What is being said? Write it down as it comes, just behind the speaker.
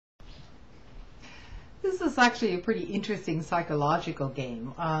this is actually a pretty interesting psychological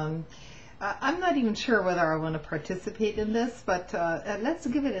game. I'm not even sure whether I want to participate in this, but let's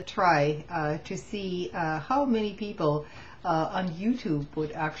give it a try to see how many people on YouTube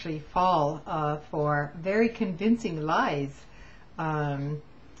would actually fall for very convincing lies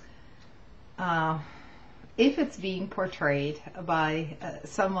if it's being portrayed by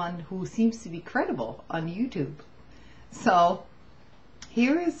someone who seems to be credible on YouTube. So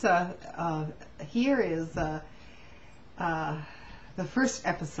here is the first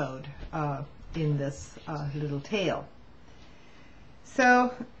episode in this little tale.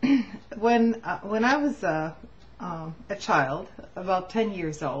 So when I was a child, about 10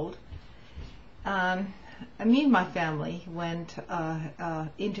 years old, me and my family went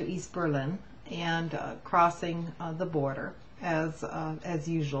into East Berlin and crossing the border as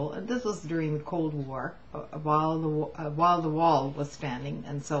usual. And this was during the Cold War, while the wall was standing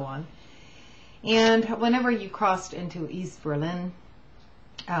and so on. And whenever you crossed into East Berlin,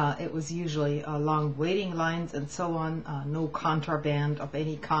 it was usually long waiting lines and so on. No contraband of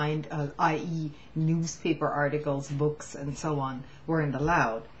any kind, i.e. newspaper articles, books, and so on, weren't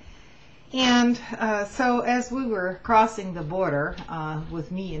allowed. And so as we were crossing the border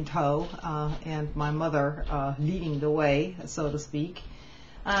with me in tow and my mother leading the way, so to speak,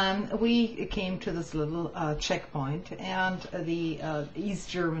 we came to this little checkpoint, and the East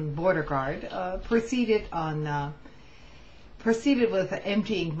German border guard proceeded with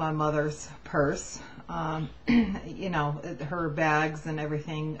emptying my mother's purse. You know, her bags and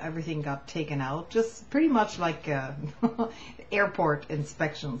everything got taken out, just pretty much like airport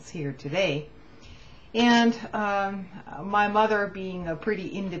inspections here today. And my mother, being a pretty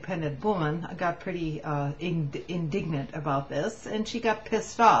independent woman, got pretty indignant about this, and she got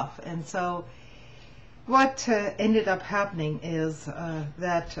pissed off. And so what ended up happening is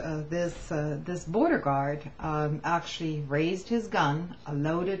that this border guard actually raised his gun, a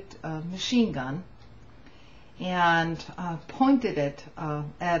loaded machine gun, and pointed it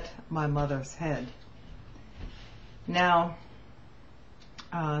at my mother's head. Now,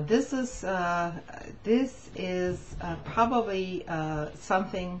 this is probably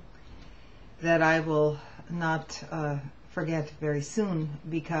something that I will not forget very soon,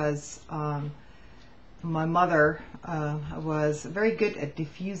 because my mother was very good at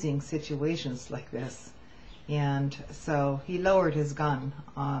diffusing situations like this, and so he lowered his gun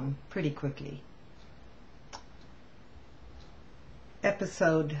pretty quickly.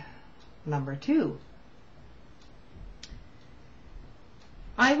 Episode number 2.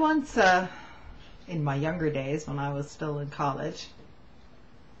 I once, in my younger days when I was still in college,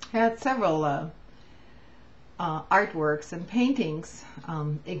 had several artworks and paintings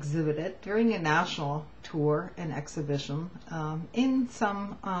exhibited during a national tour and exhibition in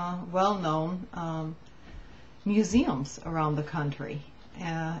some well-known museums around the country.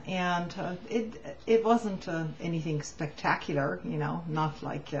 And it wasn't anything spectacular, you know, not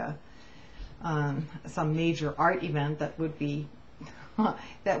like some major art event that would be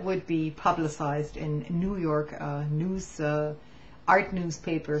publicized in New York art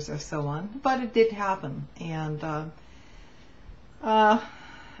newspapers or so on, but it did happen. And I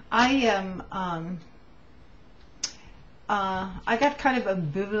got kind of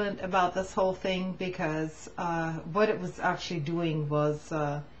ambivalent about this whole thing, because what it was actually doing was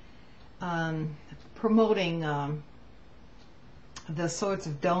promoting the sorts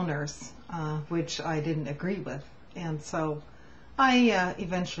of donors which I didn't agree with, and so I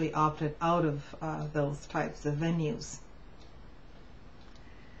eventually opted out of those types of venues.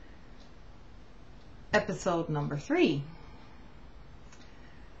 Episode number 3.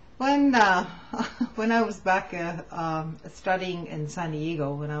 When I was back studying in San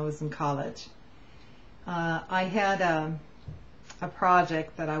Diego when I was in college, I had a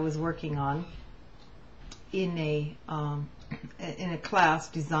project that I was working on in a class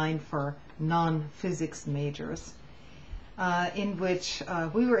designed for non-physics majors, in which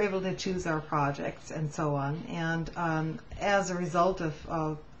we were able to choose our projects and so on. And as a result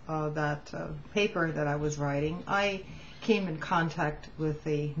of that paper that I was writing, I came in contact with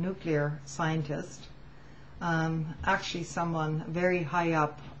a nuclear scientist, actually someone very high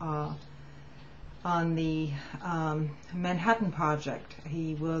up on the Manhattan Project.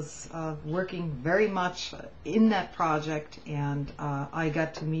 He was working very much in that project, and I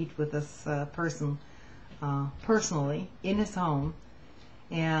got to meet with this person personally in his home,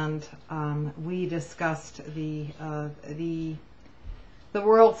 and we discussed the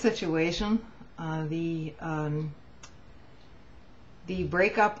world situation, the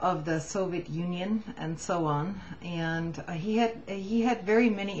breakup of the Soviet Union and so on, and he had very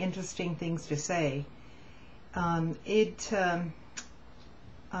many interesting things to say.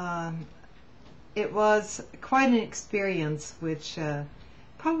 It was quite an experience which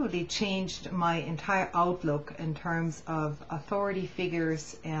probably changed my entire outlook in terms of authority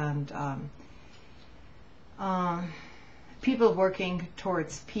figures and people working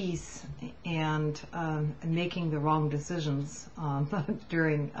towards peace and making the wrong decisions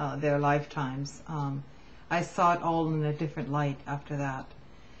during their lifetimes. I saw it all in a different light after that.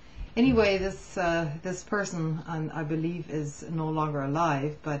 Anyway, this person, I believe, is no longer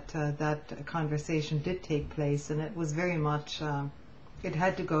alive, but that conversation did take place, and it was very much, it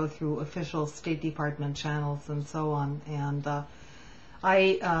had to go through official State Department channels and so on, and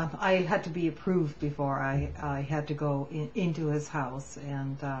I had to be approved before I had to go into his house,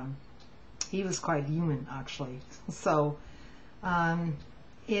 and he was quite human, actually. So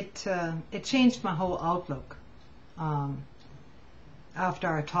it changed my whole outlook.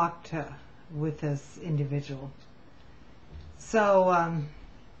 After I talked with this individual. So,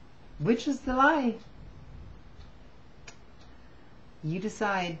 which is the lie? You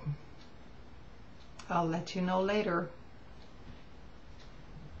decide. I'll let you know later.